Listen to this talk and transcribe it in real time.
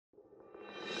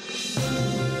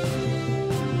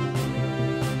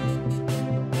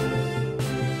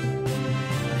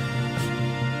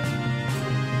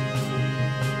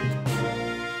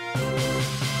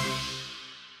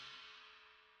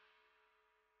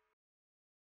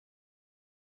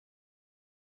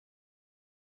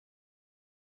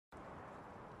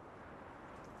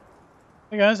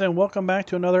Hey guys, and welcome back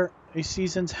to another A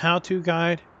Season's How-To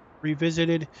Guide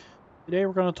Revisited. Today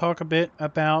we're going to talk a bit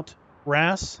about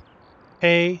grass,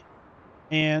 hay,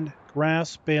 and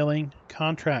grass baling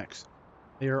contracts.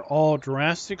 They are all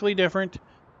drastically different.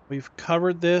 We've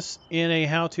covered this in a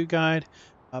how-to guide,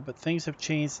 but things have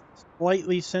changed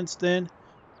slightly since then.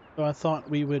 So I thought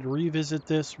we would revisit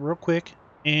this real quick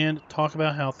and talk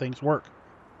about how things work.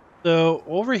 So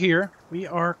over here, we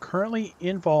are currently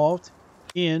involved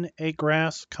in a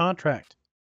grass contract.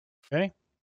 Okay.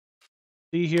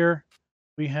 See here,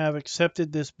 we have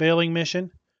accepted this baling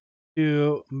mission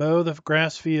to mow the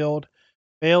grass field,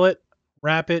 bale it,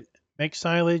 wrap it, make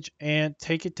silage, and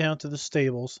take it down to the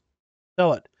stables,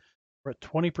 sell it. We're at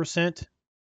 20%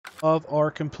 of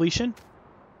our completion.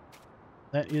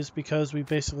 That is because we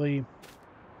basically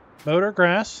mowed our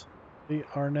grass. We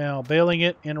are now baling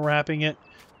it and wrapping it.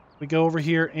 We go over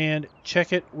here and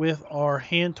check it with our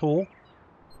hand tool.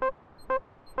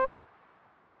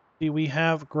 See, we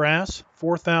have grass,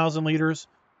 4,000 liters,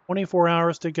 24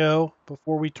 hours to go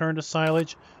before we turn to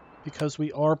silage because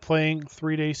we are playing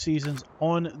 3-day seasons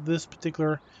on this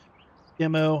particular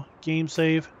demo game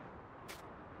save.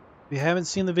 If you haven't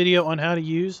seen the video on how to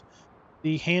use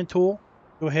the hand tool,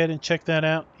 go ahead and check that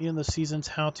out in the Seasons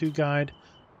How-To Guide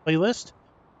playlist.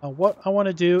 What I want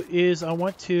to do is I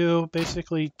want to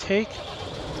basically take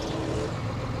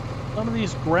some of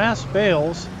these grass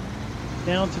bales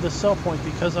down to the sell point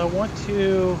because I want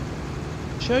to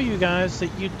show you guys that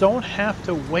you don't have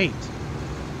to wait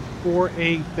for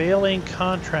a baling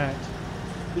contract.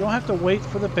 You don't have to wait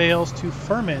for the bales to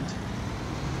ferment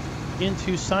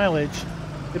into silage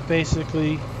to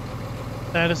basically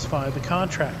satisfy the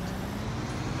contract.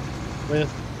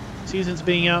 With Seasons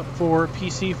being out for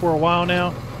PC for a while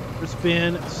now, there's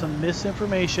been some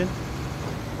misinformation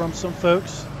from some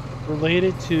folks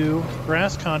related to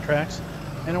grass contracts,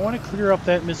 and I want to clear up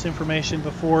that misinformation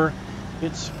before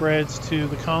it spreads to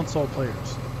the console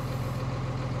players.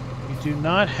 You do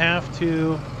not have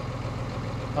to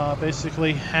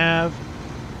basically have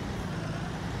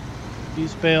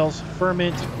these bales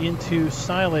ferment into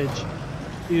silage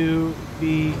to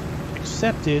be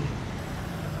accepted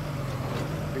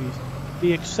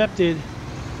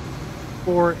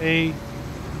for a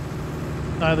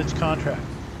silage contract.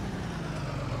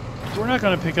 We're not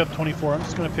going to pick up 24. I'm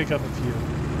just going to pick up a few.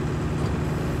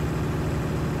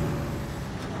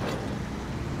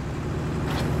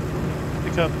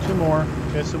 Pick up 2 more.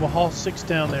 Okay, so we'll haul 6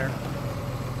 down there.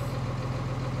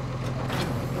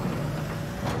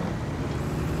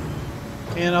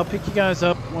 And I'll pick you guys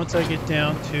up once I get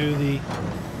down to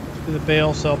the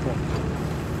bale sell point.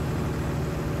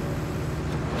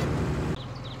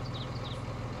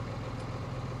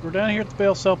 We're down here at the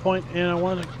bale sell point, and I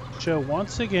want to show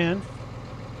once again,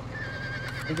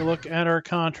 take a look at our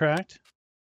contract.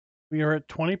 We are at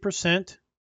 20%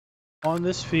 on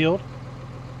this field.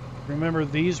 Remember,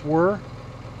 these were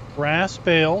grass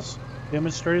bales.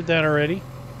 Demonstrated that already.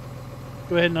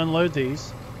 Go ahead and unload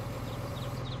these.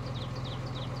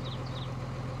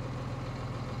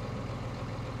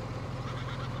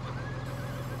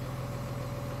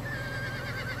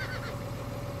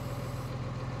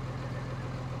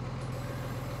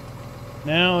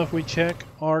 Now, if we check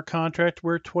our contract,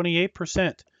 we're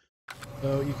 28%.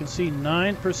 So you can see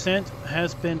 9%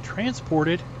 has been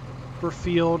transported for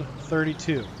field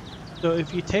 32. So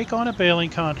if you take on a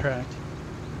baling contract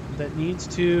that needs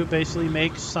to basically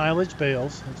make silage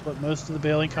bales, that's what most of the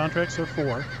baling contracts are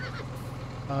for,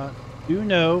 do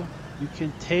know you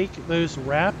can take those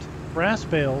wrapped grass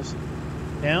bales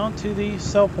down to the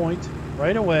sell point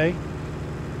right away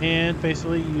and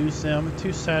basically use them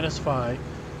to satisfy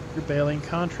your baling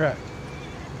contract.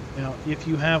 Now, if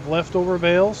you have leftover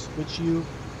bales, which you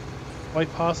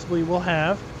quite possibly will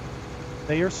have,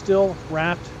 they are still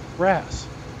wrapped grass.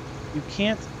 You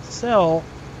can't sell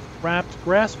wrapped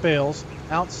grass bales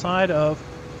outside of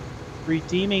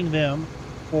redeeming them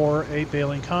for a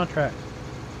baling contract.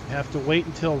 You have to wait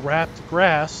until wrapped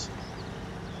grass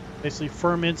basically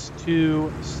ferments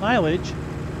to silage,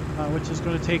 which is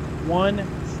going to take 1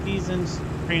 season's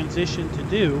transition to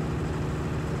do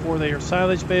before they are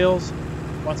silage bales.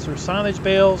 Once they're silage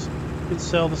bales, you can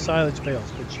sell the silage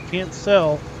bales, but you can't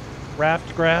sell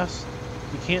wrapped grass.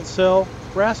 You can't sell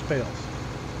grass bales.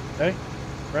 Okay?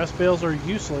 Grass bales are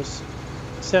useless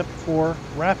except for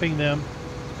wrapping them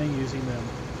and using them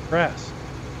for grass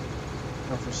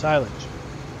or for silage.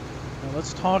 Now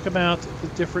let's talk about the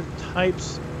different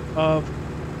types of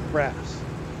grass.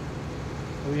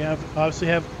 We obviously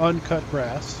have uncut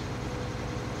grass.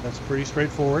 That's pretty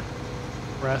straightforward.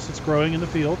 Grass that's growing in the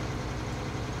field.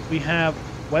 We have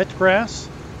wet grass,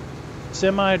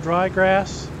 semi-dry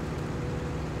grass,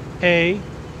 hay.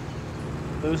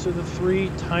 Those are the three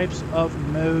types of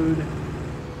mowed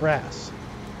grass.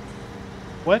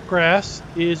 Wet grass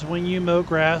is when you mow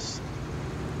grass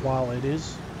while it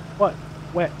is what?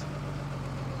 Wet.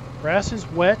 Grass is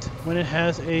wet when it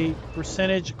has a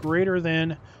percentage greater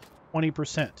than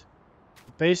 20%.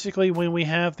 Basically, when we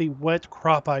have the wet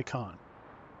crop icon.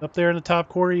 Up there in the top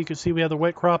corner, you can see we have the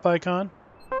wet crop icon.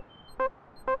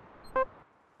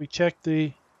 We check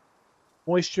the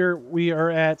moisture. We are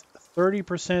at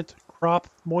 30% crop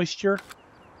moisture.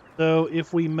 So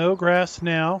if we mow grass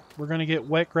now, we're going to get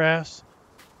wet grass.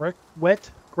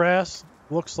 Wet grass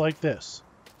looks like this.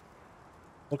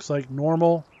 Looks like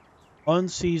normal,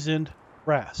 unseasoned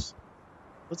grass.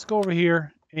 Let's go over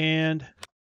here and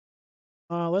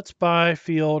let's buy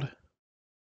field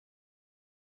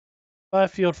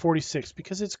 46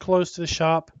 because it's close to the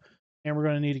shop and we're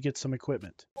going to need to get some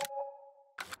equipment.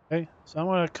 Okay, so I'm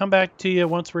going to come back to you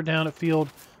once we're down at field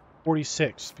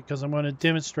 46 because I'm going to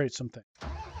demonstrate something.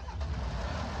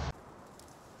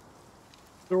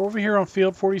 So over here on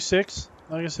field 46,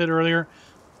 like I said earlier,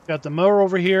 I've got the mower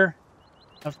over here,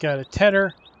 I've got a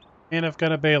tedder, and I've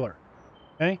got a baler.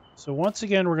 Okay, so once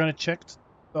again, we're going to check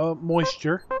the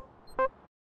moisture,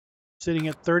 sitting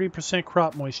at 30%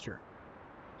 crop moisture.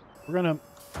 We're going to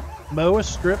mow a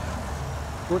short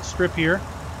strip here.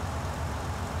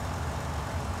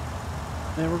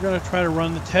 Then we're going to try to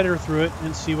run the tedder through it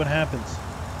and see what happens.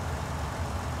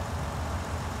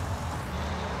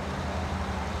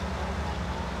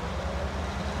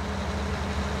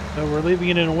 So we're leaving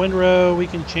it in a windrow. We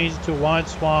can change it to a wide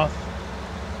swath.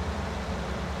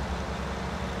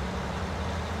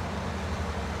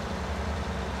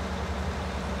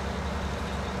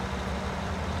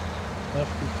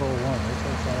 Left control 1. That's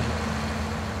what I found.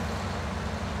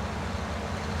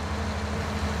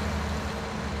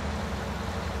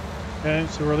 Okay,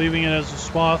 so we're leaving it as a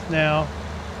swath now.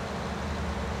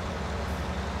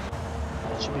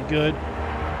 That should be good.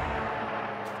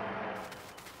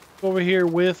 Over here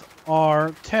with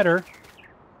our tedder.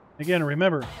 Again,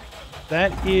 remember,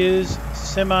 that is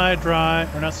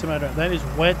semi-dry, or not semi-dry, that is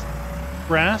wet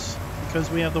grass because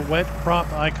we have the wet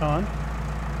crop icon.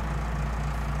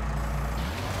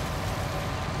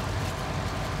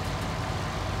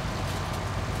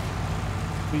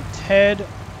 We ted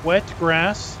wet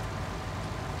grass.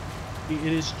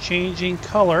 It is changing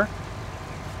color.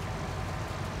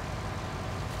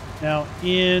 Now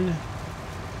in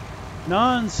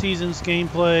non-seasons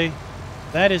gameplay,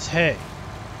 that is hay.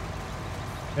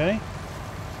 Okay?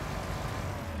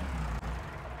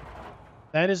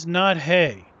 That is not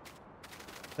hay.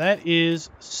 That is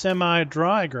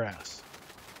semi-dry grass.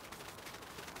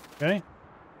 Okay?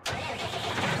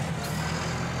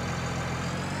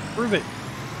 Prove it.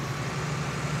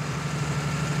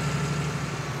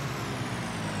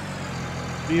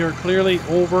 We are clearly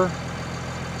over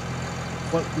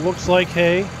what looks like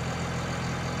hay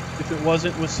if it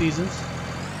wasn't with seasons.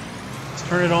 Let's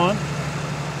turn it on.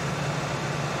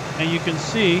 And you can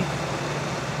see,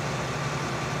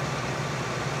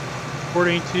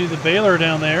 according to the baler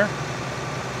down there,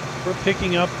 we're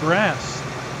picking up grass.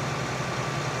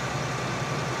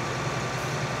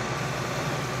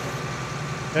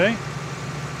 Okay?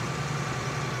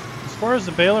 As far as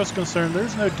the baler is concerned,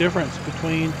 there's no difference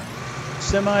between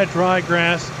semi-dry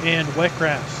grass and wet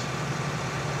grass.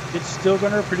 It's still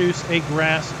going to produce a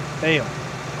grass bale.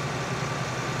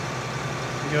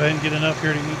 Go ahead and get enough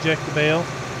here to eject the bale.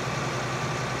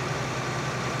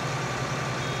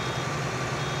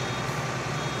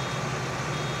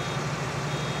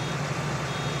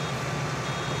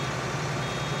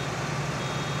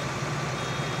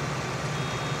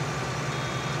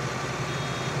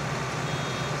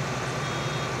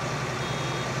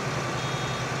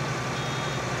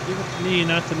 Give it to me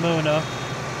not to mow enough.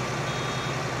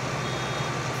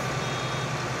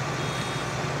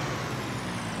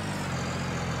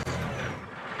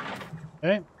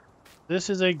 Okay,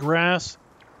 this is a grass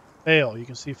bale. You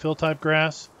can see fill type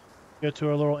grass. Go to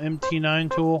our little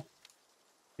MT9 tool.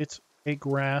 It's a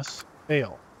grass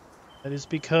bale. That is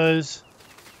because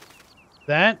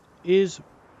that is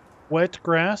wet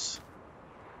grass.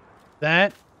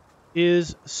 That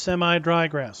is semi-dry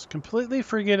grass. Completely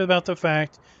forget about the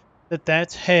fact that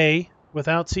that's hay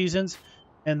without seasons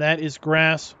and that is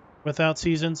grass without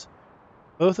seasons.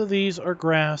 Both of these are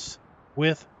grass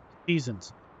with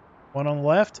seasons. One on the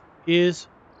left is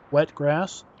wet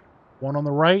grass. One on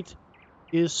the right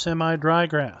is semi-dry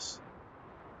grass.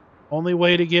 Only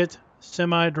way to get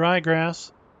semi-dry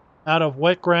grass out of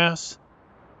wet grass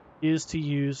is to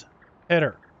use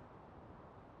header.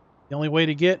 The only way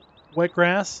to get wet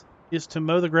grass is to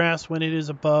mow the grass when it is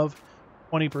above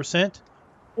 20%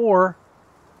 or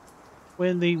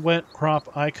when the wet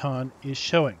crop icon is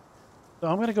showing. So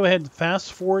I'm going to go ahead and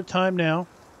fast forward time now,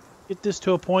 get this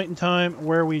to a point in time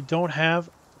where we don't have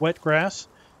wet grass,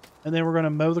 and then we're going to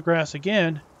mow the grass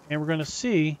again, and we're going to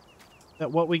see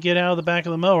that what we get out of the back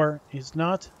of the mower is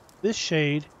not this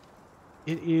shade,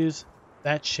 it is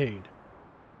that shade.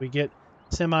 We get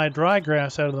semi-dry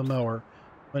grass out of the mower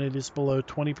when it is below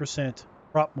 20%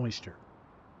 crop moisture.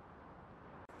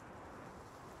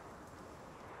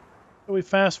 So we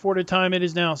fast forwarded time. It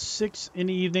is now 6 in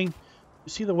the evening. You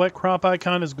see the wet crop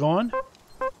icon is gone.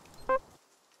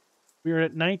 We are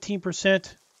at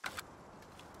 19%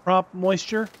 crop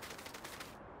moisture.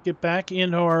 Get back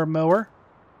into our mower.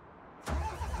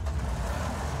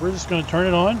 We're just going to turn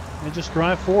it on and just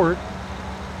drive forward.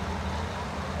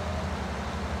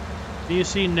 You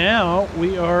see now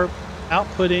we are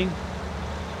outputting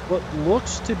what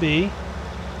looks to be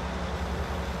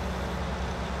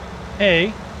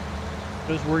hay,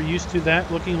 because we're used to that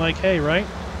looking like hay, right?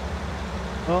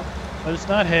 Well, but it's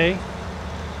not hay.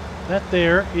 That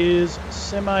there is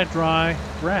semi-dry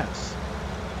grass.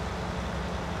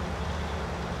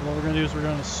 What we're going to do is we're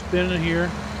going to spin it here.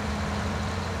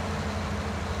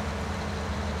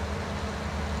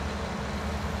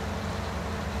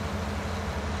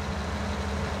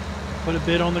 Put a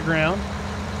bit on the ground.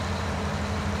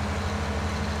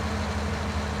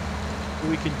 So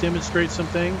we can demonstrate some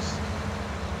things.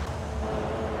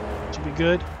 Should be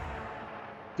good.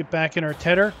 Get back in our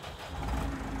tedder.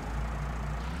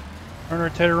 Turn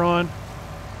our tedder on.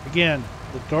 Again,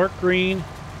 the dark green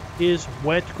is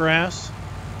wet grass.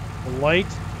 The light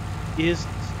is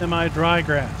semi-dry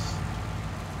grass.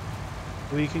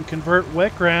 We can convert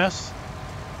wet grass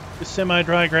to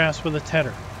semi-dry grass with a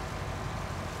tedder.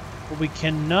 What we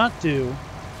cannot do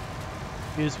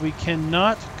is we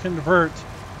cannot convert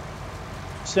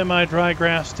semi-dry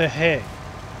grass to hay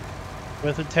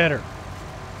with a tedder.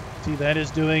 See, that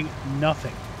is doing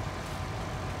nothing.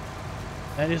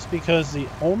 That is because the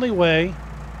only way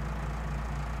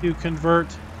to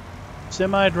convert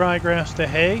semi-dry grass to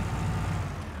hay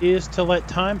is to let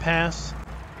time pass,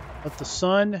 let the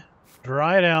sun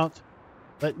dry it out,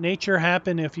 let nature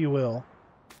happen, if you will.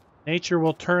 Nature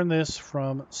will turn this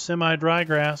from semi-dry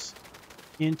grass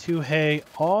into hay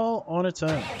all on its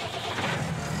own.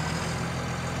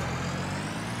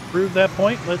 Prove that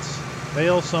point. Let's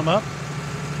bale some up.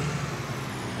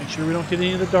 Make sure we don't get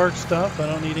any of the dark stuff. I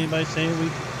don't need anybody saying we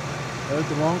mowed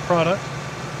the wrong product.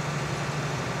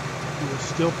 We're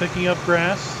still picking up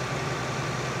grass.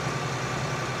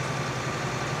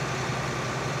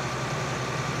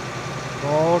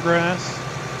 All grass.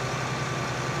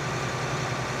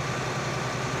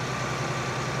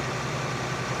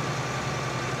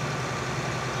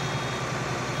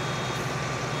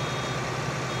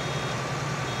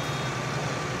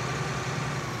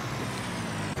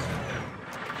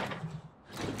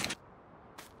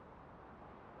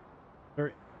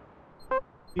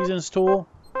 Seasons tool.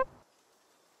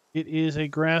 It is a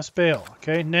grass bale.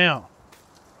 Okay, now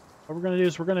what we're going to do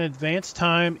is we're going to advance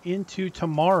time into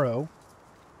tomorrow,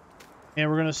 and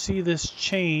we're going to see this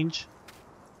change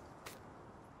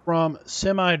from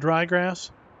semi-dry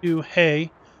grass to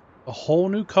hay, a whole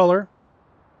new color.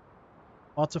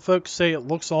 Lots of folks say it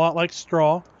looks a lot like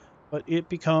straw, but it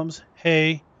becomes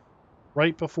hay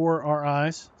right before our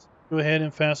eyes. Go ahead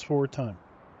and fast forward time.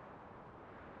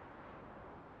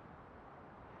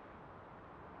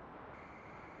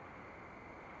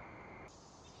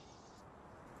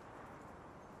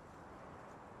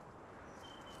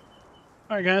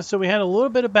 Alright guys, so we had a little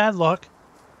bit of bad luck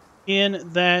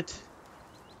in that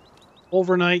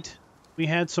overnight we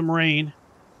had some rain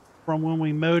from when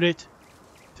we mowed it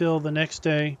till the next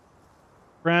day.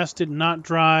 Grass did not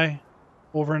dry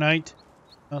overnight,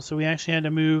 so we actually had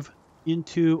to move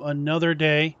into another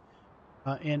day,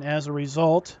 and as a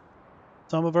result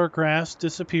some of our grass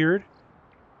disappeared,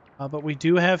 but we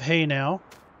do have hay now.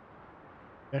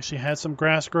 We actually had some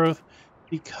grass growth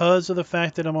because of the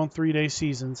fact that I'm on 3-day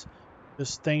seasons.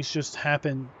 Things just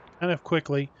happen kind of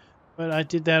quickly, but I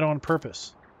did that on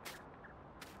purpose.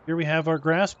 Here we have our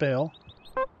grass bale,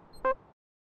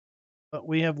 but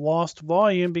we have lost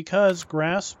volume because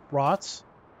grass rots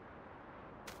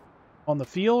on the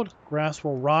field. Grass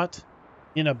will rot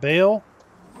in a bale.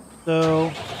 So,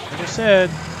 like I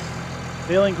said,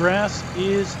 baling grass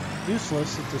is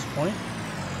useless at this point.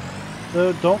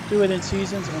 So don't do it in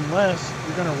seasons unless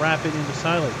you're going to wrap it into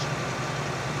silage.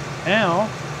 Now,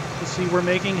 you see we're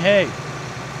making hay.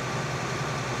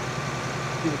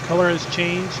 See, the color has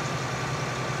changed.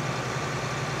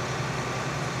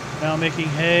 Now making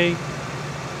hay.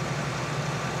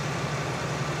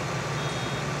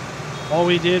 All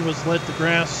we did was let the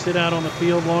grass sit out on the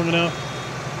field long enough.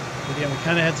 Again, we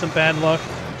kind of had some bad luck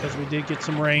because we did get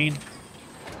some rain.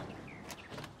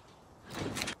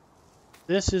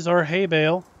 This is our hay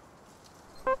bale.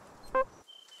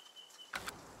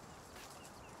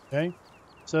 Okay,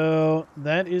 so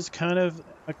that is kind of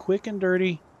a quick and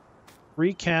dirty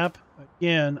recap,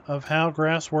 again, of how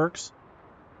grass works.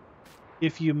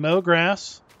 If you mow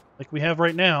grass, like we have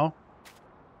right now,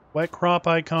 wet crop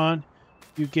icon,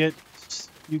 you get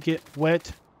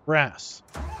wet grass.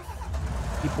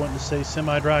 Keep wanting to say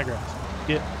semi-dry grass.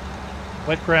 You get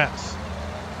wet grass.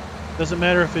 Doesn't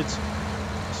matter if it's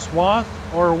a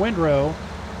swath or a windrow,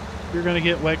 you're going to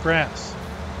get wet grass.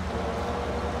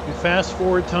 You fast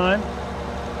forward time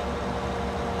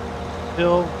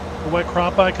till the wet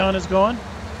crop icon is gone,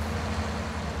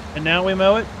 and now we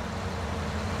mow it,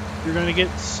 you're going to get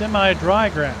semi-dry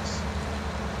grass.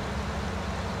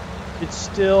 It's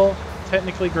still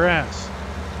technically grass,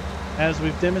 as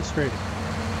we've demonstrated.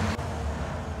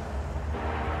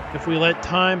 If we let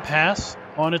time pass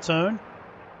on its own,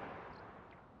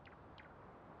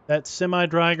 that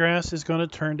semi-dry grass is going to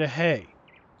turn to hay.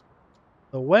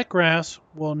 The wet grass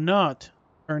will not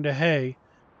turn to hay.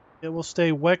 It will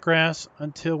stay wet grass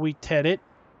until we ted it.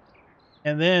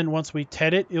 And then once we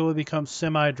ted it, it will become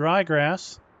semi-dry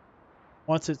grass.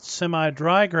 Once it's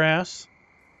semi-dry grass,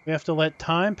 we have to let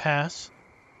time pass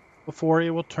before it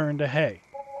will turn to hay.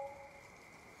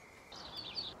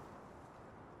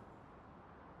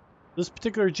 This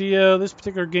particular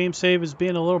game save is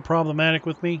being a little problematic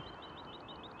with me.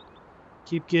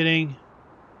 Keep getting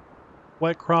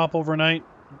wet crop overnight.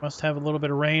 You must have a little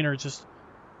bit of rain or just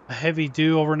a heavy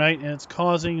dew overnight, and it's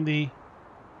causing the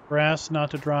grass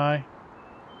not to dry.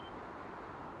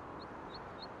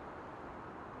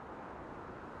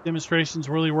 Demonstrations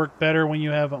really work better when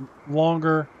you have a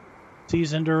longer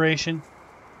season duration.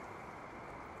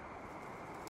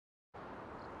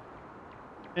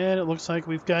 And it looks like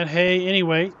we've got hay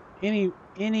anyway.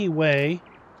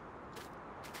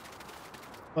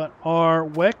 But our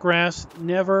wet grass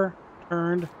never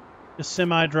turned to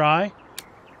semi-dry.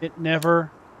 It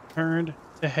never turned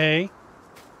to hay.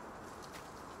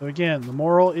 So again, the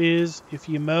moral is if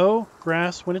you mow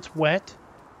grass when it's wet,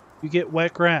 you get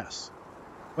wet grass.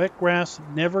 Wet grass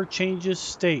never changes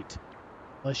state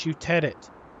unless you ted it.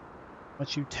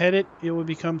 Once you ted it, it will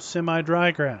become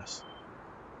semi-dry grass.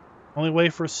 Only way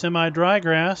for semi-dry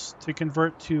grass to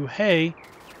convert to hay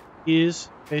is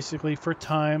basically for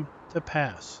time to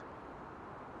pass.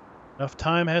 Enough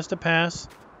time has to pass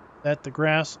that the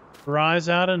grass dries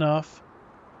out enough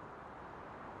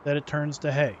that it turns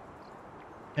to hay.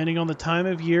 Depending on the time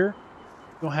of year,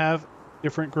 you'll have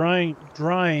different drying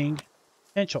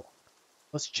potential.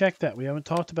 Let's check that. We haven't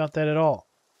talked about that at all.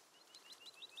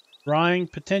 Drying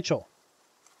potential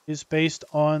is based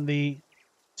on the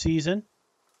season.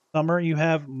 Summer, you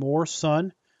have more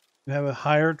sun. You have a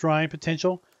higher drying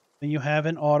potential than you have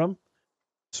in autumn.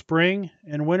 Spring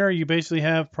and winter, you basically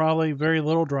have probably very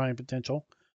little drying potential.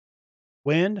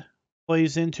 Wind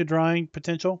plays into drying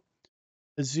potential.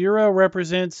 The 0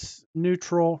 represents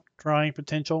neutral drying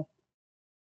potential.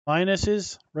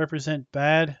 Minuses represent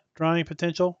bad drying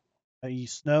potential, i.e.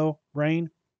 snow, rain.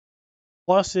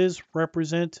 Pluses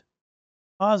represent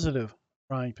positive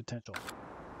drying potential.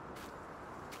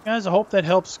 Guys, I hope that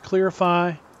helps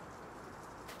clarify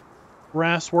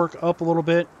grass work up a little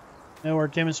bit. I know our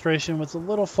demonstration was a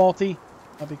little faulty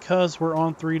because we're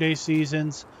on 3-day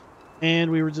seasons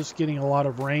and we were just getting a lot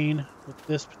of rain with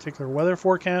this particular weather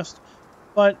forecast.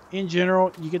 But in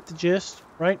general, you get the gist,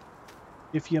 right?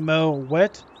 If you mow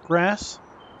wet grass,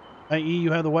 i.e.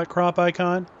 you have the wet crop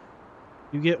icon,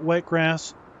 you get wet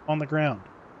grass on the ground.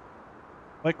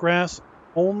 Wet grass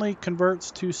only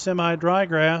converts to semi-dry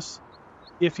grass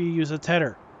if you use a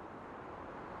tedder.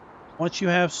 Once you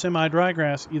have semi-dry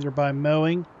grass, either by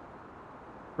mowing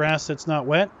grass that's not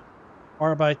wet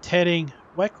or by tedding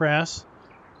wet grass,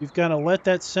 you've got to let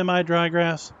that semi-dry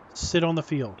grass sit on the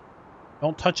field.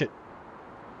 Don't touch it.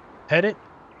 Ted it.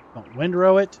 Don't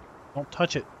windrow it. Don't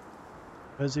touch it.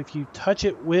 Because if you touch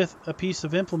it with a piece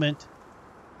of implement,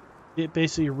 it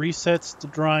basically resets the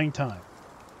drying time.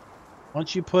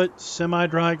 Once you put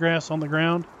semi-dry grass on the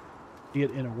ground, be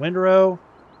it in a windrow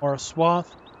or a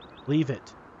swath, leave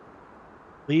it.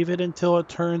 Leave it until it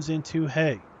turns into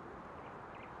hay.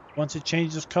 Once it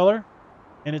changes color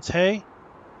and it's hay,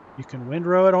 you can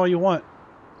windrow it all you want.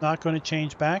 It's not going to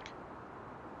change back.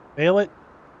 Bale it,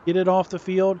 get it off the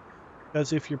field,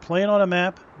 because if you're playing on a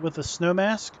map with a snow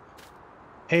mask,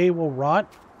 hay will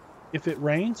rot if it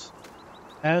rains,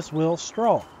 as will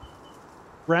straw.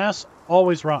 Grass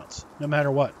always rots, no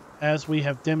matter what, as we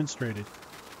have demonstrated.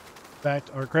 Back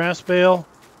to our grass bale.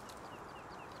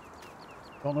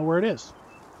 Don't know where it is.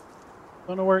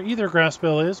 Don't know where either grass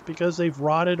bale is because they've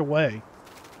rotted away.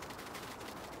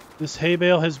 This hay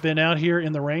bale has been out here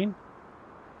in the rain.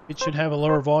 It should have a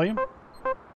lower volume.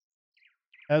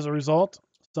 As a result,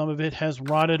 some of it has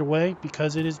rotted away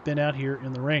because it has been out here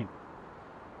in the rain.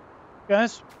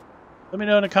 Guys, let me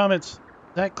know in the comments.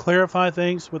 Does that clarify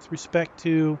things with respect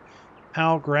to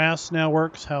how grass now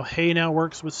works, how hay now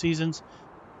works with seasons?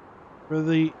 For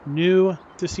the new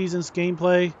to seasons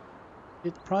gameplay,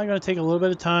 it's probably going to take a little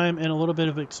bit of time and a little bit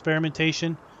of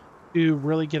experimentation to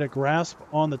really get a grasp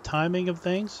on the timing of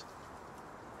things.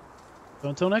 So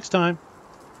until next time,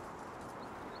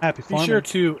 happy farming. Be sure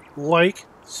to like,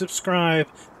 subscribe,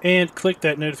 and click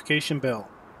that notification bell.